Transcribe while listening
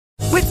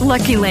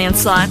Lucky Land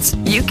Slots,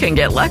 you can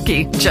get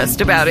lucky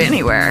just about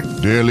anywhere.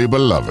 Dearly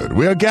beloved,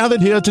 we are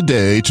gathered here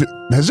today to...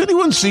 Has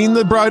anyone seen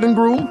the bride and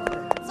groom?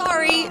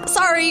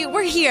 Sorry,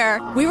 we're here.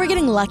 We were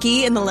getting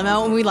lucky in the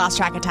limo and we lost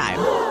track of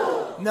time.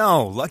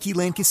 No, Lucky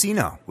Land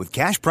Casino, with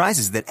cash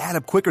prizes that add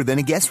up quicker than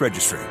a guest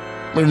registry.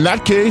 In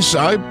that case,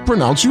 I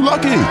pronounce you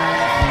lucky.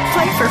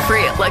 Play for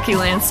free at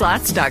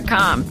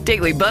LuckyLandSlots.com.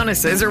 Daily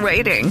bonuses are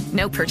waiting.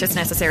 No purchase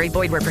necessary.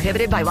 Void where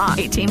prohibited by law.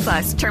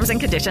 18+. Terms and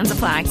conditions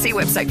apply. See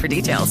website for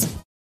details.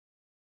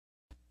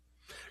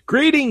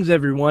 Greetings,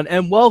 everyone,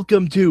 and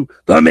welcome to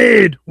the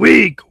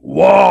Midweek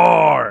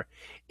War.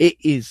 It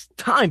is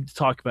time to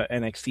talk about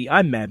NXT.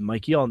 I'm Mad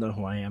Mike. You all know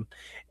who I am.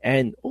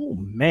 And, oh,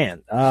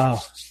 man,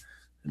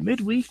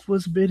 midweek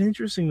was a bit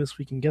interesting this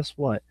week. And guess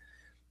what?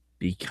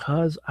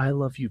 Because I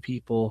love you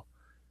people,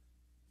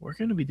 we're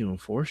going to be doing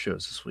 4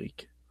 shows this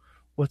week.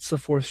 What's the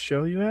 4th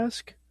show, you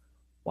ask?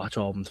 Watch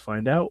all of them to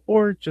find out,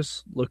 or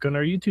just look on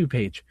our YouTube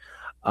page.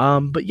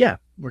 But yeah,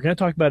 we're going to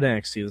talk about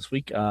NXT this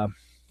week.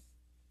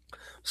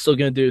 Still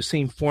going to do the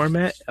same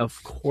format,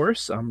 of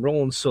course. I'm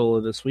rolling solo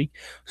this week.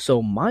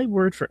 So my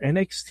word for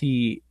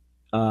NXT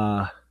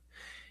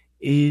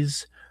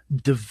is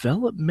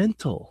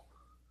developmental.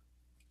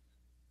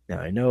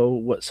 Now, I know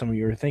what some of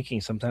you are thinking.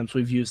 Sometimes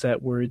we've used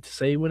that word to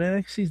say when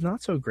NXT is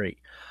not so great.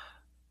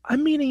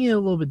 I'm meaning it a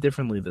little bit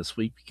differently this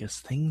week because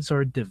things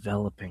are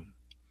developing.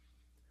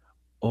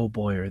 Oh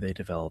boy, are they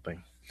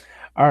developing.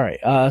 All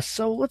right,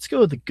 so let's go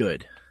with the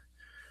good.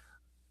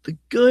 The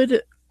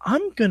good...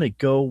 I'm going to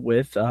go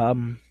with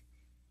the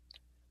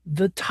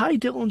Ty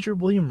Dillinger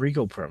William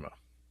Regal promo.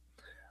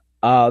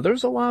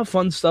 There's a lot of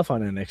fun stuff on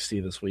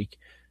NXT this week.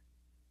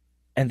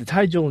 And the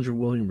Ty Dillinger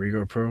William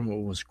Regal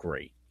promo was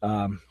great.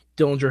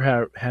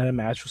 Dillinger had a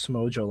match with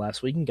Samoa Joe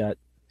last week and got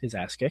his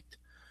ass kicked.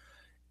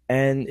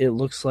 And it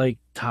looks like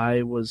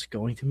Ty was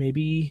going to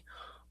maybe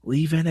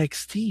leave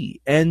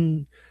NXT.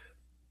 And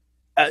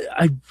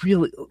I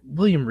really...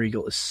 William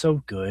Regal is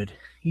so good.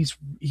 He's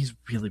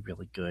really,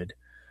 really good.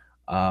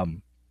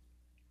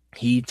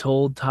 He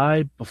told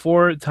Ty,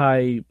 before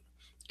Ty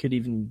could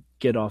even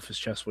get off his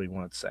chest what he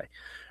wanted to say,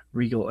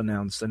 Regal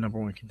announced the number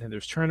 1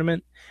 contenders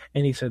tournament,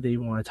 and he said they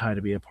wanted Ty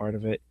to be a part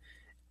of it.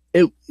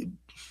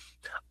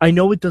 I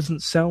know it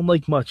doesn't sound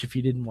like much if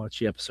you didn't watch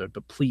the episode,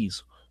 but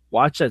please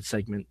watch that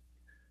segment.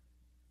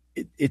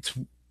 It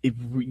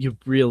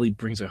really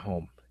brings it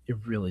home. It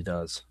really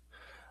does.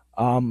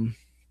 All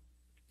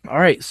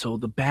right, so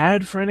the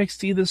bad for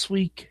NXT this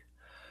week,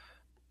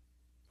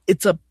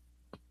 it's a...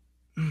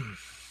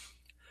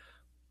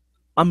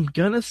 I'm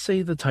going to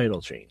say the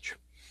title change.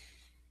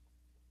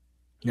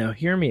 Now,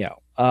 hear me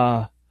out.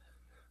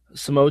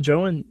 Samoa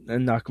Joe and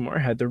Nakamura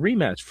had the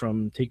rematch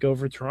from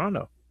TakeOver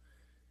Toronto.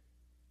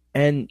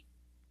 And,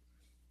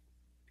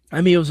 I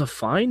mean, it was a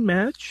fine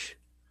match,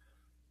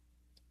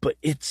 but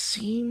it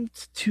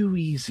seemed too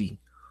easy.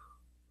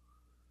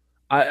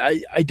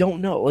 I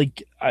don't know.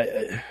 Like,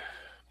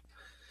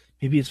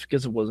 maybe it's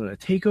because it wasn't a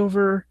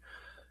TakeOver.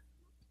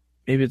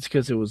 Maybe it's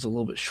because it was a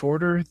little bit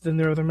shorter than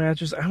their other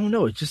matches. I don't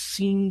know. It just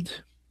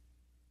seemed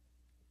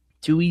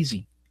too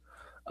easy.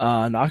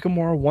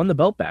 Nakamura won the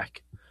belt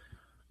back.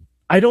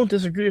 I don't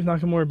disagree with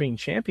Nakamura being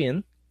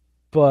champion,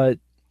 but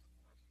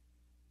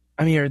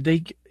I mean, are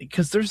they?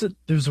 Because there's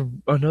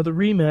another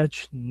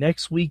rematch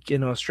next week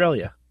in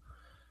Australia,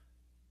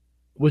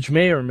 which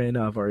may or may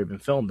not have already been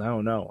filmed. I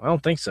don't know. I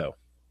don't think so,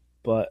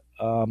 but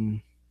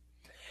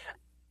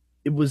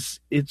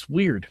it's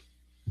weird.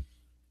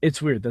 It's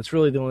weird. That's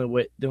really the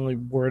only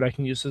word I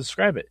can use to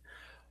describe it.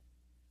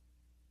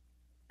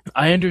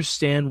 I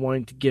understand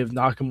wanting to give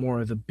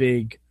Nakamura the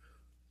big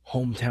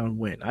hometown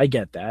win. I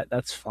get that.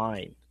 That's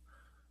fine.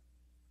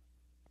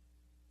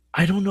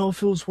 I don't know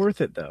if it was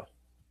worth it, though.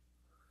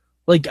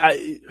 Because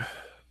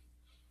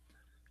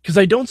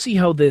I don't see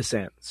how this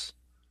ends.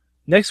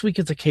 Next week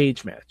it's a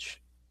cage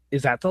match.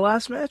 Is that the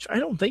last match? I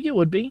don't think it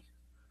would be.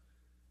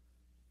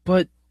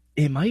 But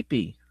it might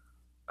be.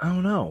 I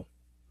don't know.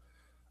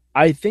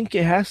 I think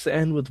it has to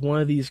end with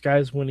one of these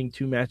guys winning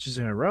 2 matches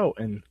in a row,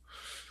 and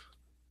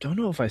don't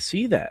know if I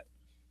see that.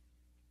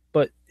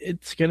 But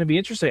it's going to be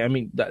interesting. I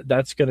mean,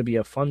 that's going to be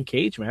a fun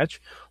cage match.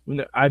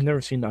 I've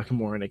never seen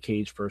Nakamura in a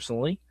cage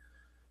personally.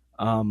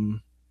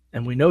 And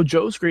we know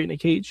Joe's great in a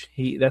cage.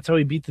 That's how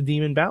he beat the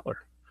Demon Balor.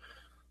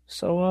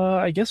 So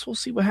I guess we'll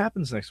see what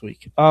happens next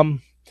week.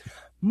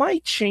 My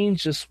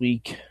change this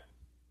week,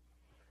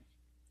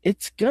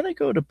 it's going to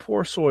go to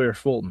poor Sawyer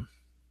Fulton.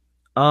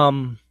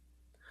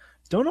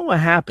 Don't know what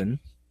happened,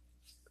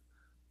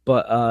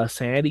 but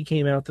Sanity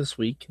came out this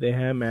week. They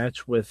had a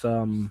match with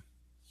No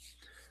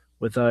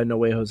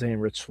Way Jose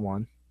and Rich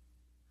Swann.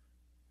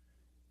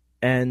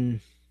 And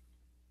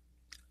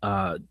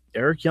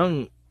Eric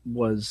Young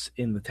was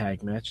in the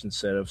tag match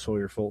instead of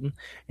Sawyer Fulton.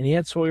 And he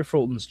had Sawyer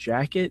Fulton's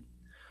jacket.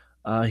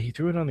 He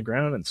threw it on the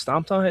ground and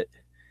stomped on it.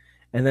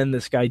 And then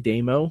this guy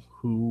Damo,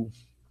 who,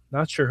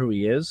 not sure who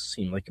he is,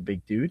 seemed like a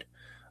big dude,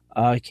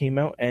 came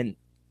out and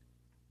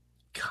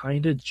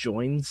kind of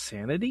joined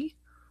Sanity.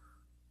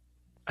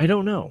 I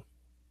don't know.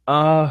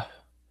 I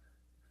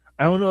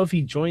I don't know if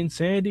he joined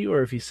Sanity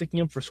or if he's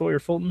sticking up for Sawyer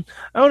Fulton.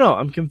 I don't know.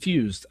 I'm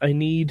confused. I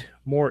need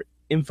more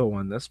info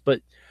on this, but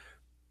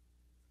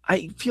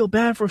I feel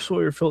bad for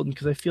Sawyer Fulton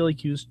because I feel like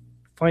he was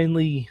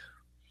finally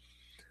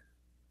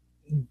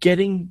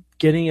getting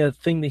a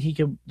thing that he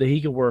could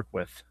work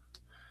with,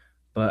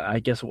 but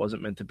I guess it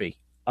wasn't meant to be.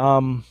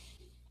 I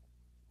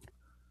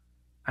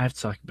have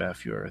to talk about a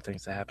few other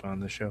things that happened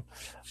on the show.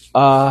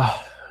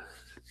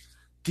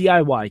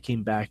 DIY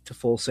came back to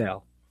Full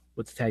Sail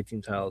with the tag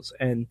team titles,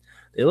 and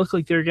they look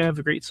like they're going to have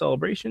a great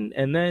celebration.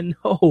 And then,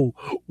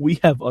 we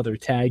have other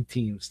tag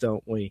teams,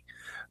 don't we?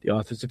 The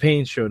Authors of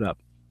Pain showed up.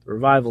 The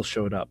Revival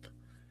showed up.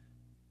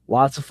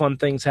 Lots of fun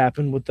things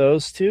happened with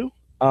those two.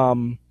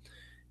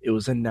 It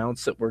was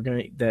announced that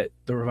that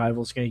the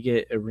Revival is going to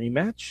get a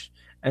rematch,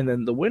 and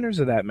then the winners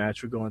of that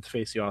match would go on to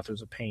face the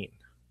Authors of Pain.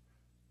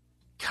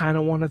 Kind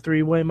of want a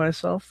 3-way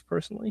myself,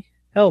 personally.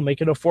 Hell,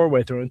 make it a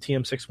 4-way, throw in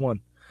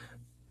TM61.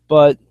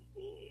 But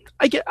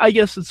I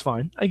guess it's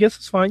fine.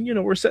 You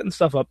know, we're setting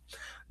stuff up.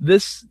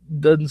 This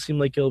doesn't seem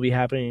like it'll be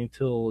happening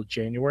until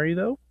January,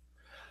 though,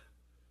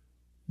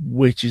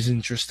 which is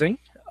interesting.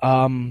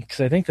 Because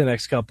I think the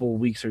next couple of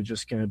weeks are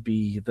just going to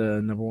be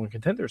the number one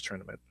contenders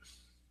tournament.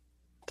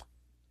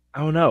 I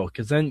don't know,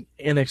 because then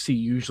NXT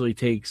usually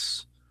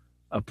takes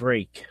a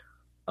break.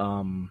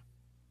 They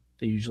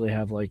usually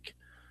have like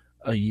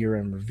a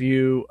year-end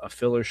review, a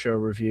filler show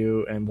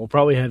review, and we'll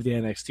probably have the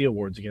NXT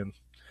Awards again.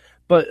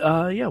 But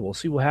yeah, we'll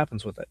see what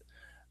happens with it.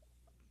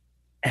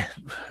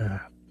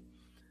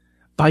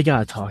 But I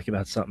gotta talk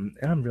about something,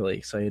 and I'm really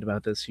excited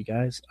about this, you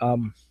guys.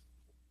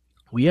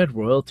 We had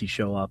royalty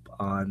show up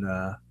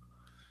on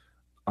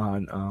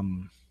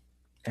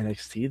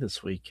NXT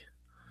this week.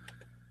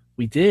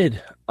 We did.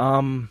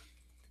 Now,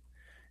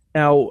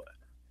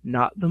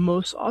 not the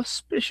most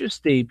auspicious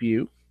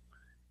debut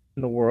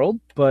in the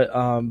world, but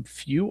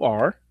few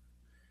are.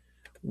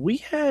 We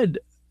had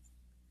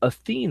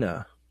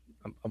Athena.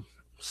 I'm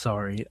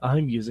sorry,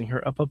 I'm using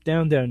her up,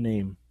 down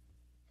name.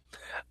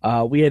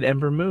 We had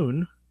Ember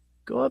Moon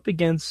go up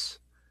against,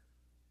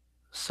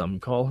 some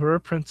call her a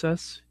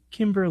princess,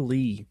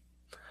 Kimberly.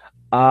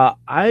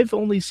 I've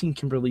only seen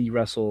Kimberly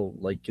wrestle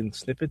like in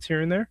snippets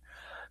here and there,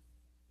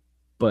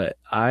 but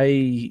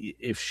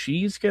if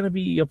she's gonna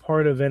be a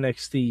part of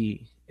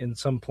NXT in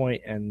some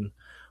point, and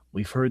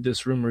we've heard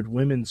this rumored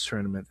women's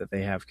tournament that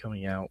they have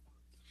coming out,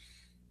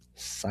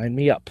 sign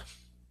me up.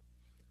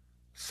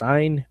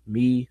 Sign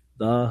me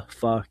the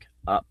fuck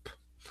up.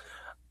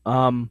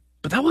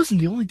 But that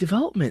wasn't the only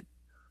development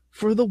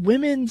for the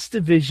women's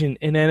division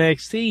in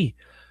NXT.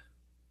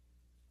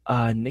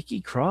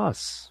 Nikki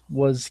Cross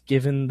was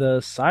given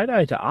the side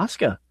eye to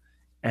Asuka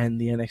and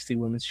the NXT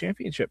Women's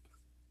Championship.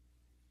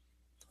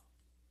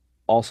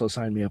 Also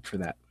sign me up for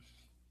that.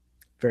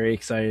 Very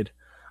excited.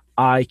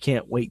 I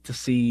can't wait to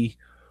see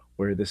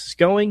where this is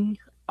going.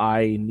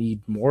 I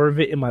need more of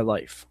it in my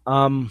life.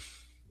 Rankings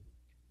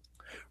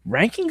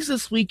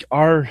this week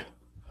are,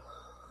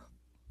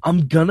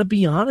 I'm gonna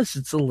be honest,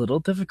 it's a little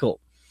difficult.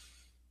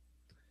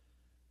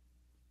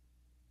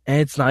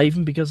 And it's not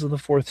even because of the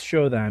fourth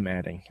show that I'm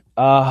adding.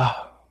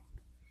 I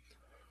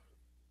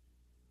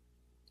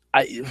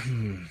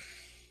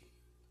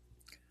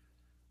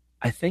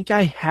think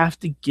I have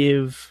to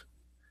give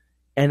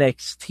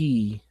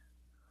NXT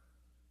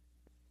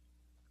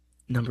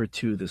number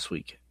 2 this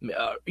week.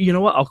 You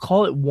know what? I'll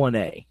call it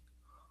 1A.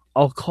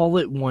 It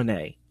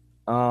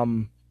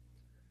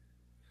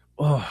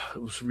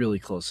was really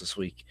close this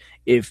week.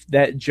 If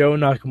that Joe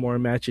Nakamura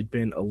match had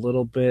been a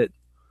little bit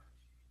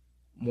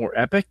more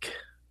epic,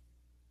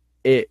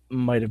 it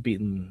might have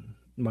beaten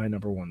my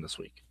number 1 this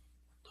week.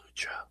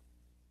 Lucha,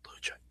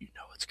 you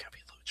know it's gonna be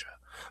Lucha.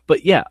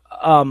 But yeah,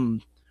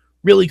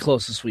 really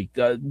close this week.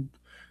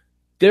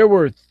 There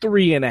were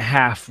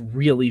 3.5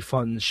 really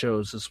fun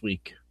shows this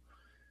week.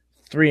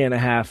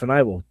 3.5, and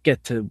I will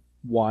get to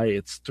why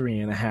it's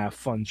 3.5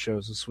 fun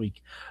shows this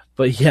week.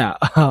 But yeah,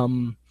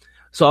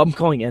 so I'm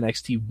calling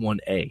NXT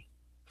 1A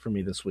for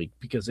me this week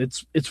because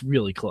it's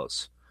really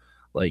close.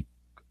 Like,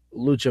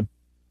 Lucha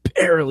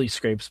barely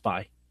scrapes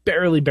by.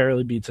 Barely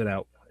beats it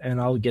out.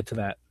 And I'll get to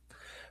that.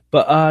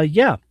 But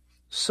yeah.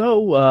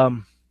 So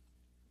I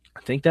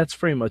think that's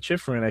pretty much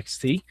it for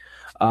NXT.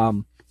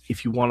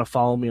 If you want to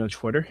follow me on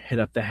Twitter, hit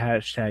up the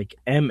hashtag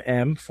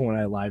MM for when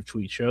I live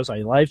tweet shows. I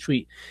live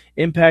tweet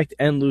Impact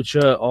and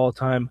Lucha all the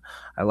time.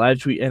 I live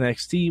tweet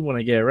NXT when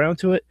I get around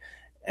to it.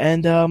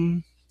 And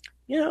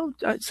you know,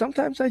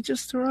 sometimes I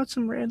just throw out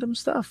some random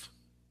stuff.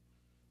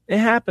 It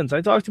happens.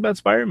 I talked about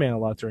Spider-Man a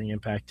lot during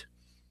Impact.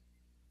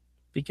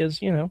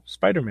 Because, you know,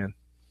 Spider-Man.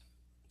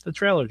 The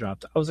trailer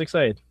dropped. I was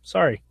excited.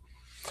 Sorry.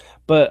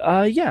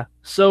 But, yeah.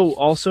 So,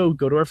 also,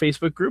 go to our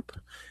Facebook group.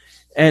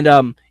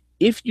 And,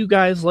 if you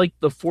guys like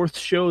the fourth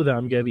show that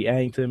I'm going to be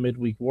adding to the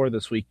Midweek War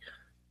this week,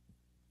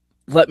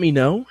 let me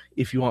know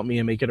if you want me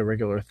to make it a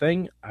regular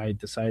thing. I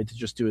decided to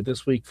just do it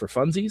this week for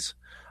funsies.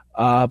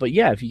 But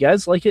yeah, if you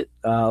guys like it,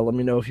 let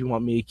me know if you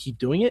want me to keep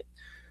doing it.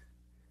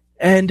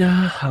 And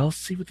I'll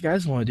see what the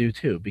guys want to do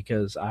too,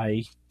 because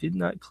I did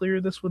not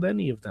clear this with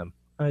any of them.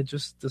 I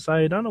just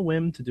decided on a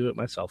whim to do it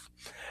myself.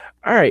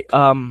 All right.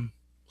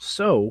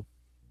 So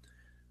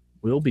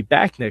we'll be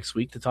back next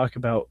week to talk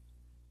about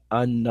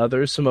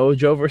another Samoa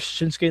Joe versus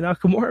Shinsuke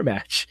Nakamura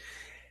match,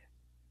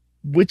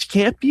 which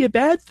can't be a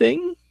bad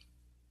thing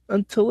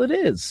until it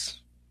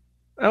is.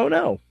 I don't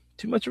know.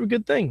 Too much of a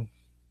good thing.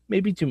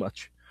 Maybe too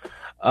much.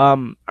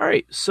 All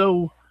right.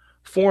 So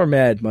for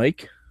Mad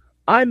Mike,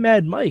 I'm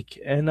Mad Mike,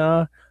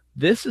 and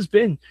this has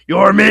been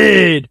your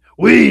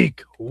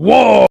Midweek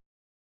War.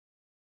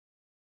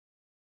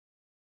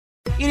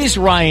 It is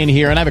Ryan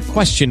here, and I have a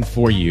question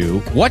for you.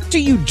 What do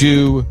you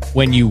do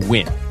when you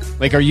win?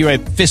 Like, are you a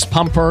fist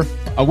pumper,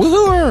 a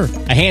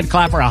woohooer, a hand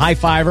clapper, a high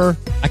fiver?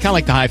 I kind of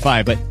like the high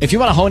five, but if you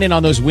want to hone in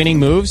on those winning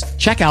moves,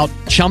 check out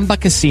Chumba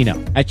Casino.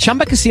 At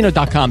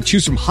ChumbaCasino.com,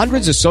 choose from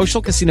hundreds of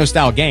social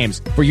casino-style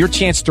games for your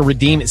chance to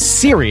redeem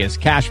serious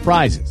cash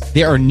prizes.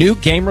 There are new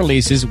game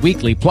releases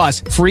weekly,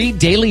 plus free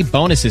daily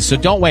bonuses, so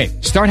don't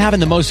wait. Start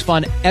having the most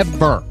fun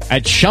ever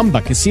at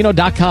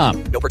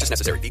ChumbaCasino.com. No purchase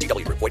necessary.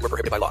 VGW Group. Void where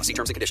prohibited by law. See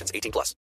terms and conditions. 18+.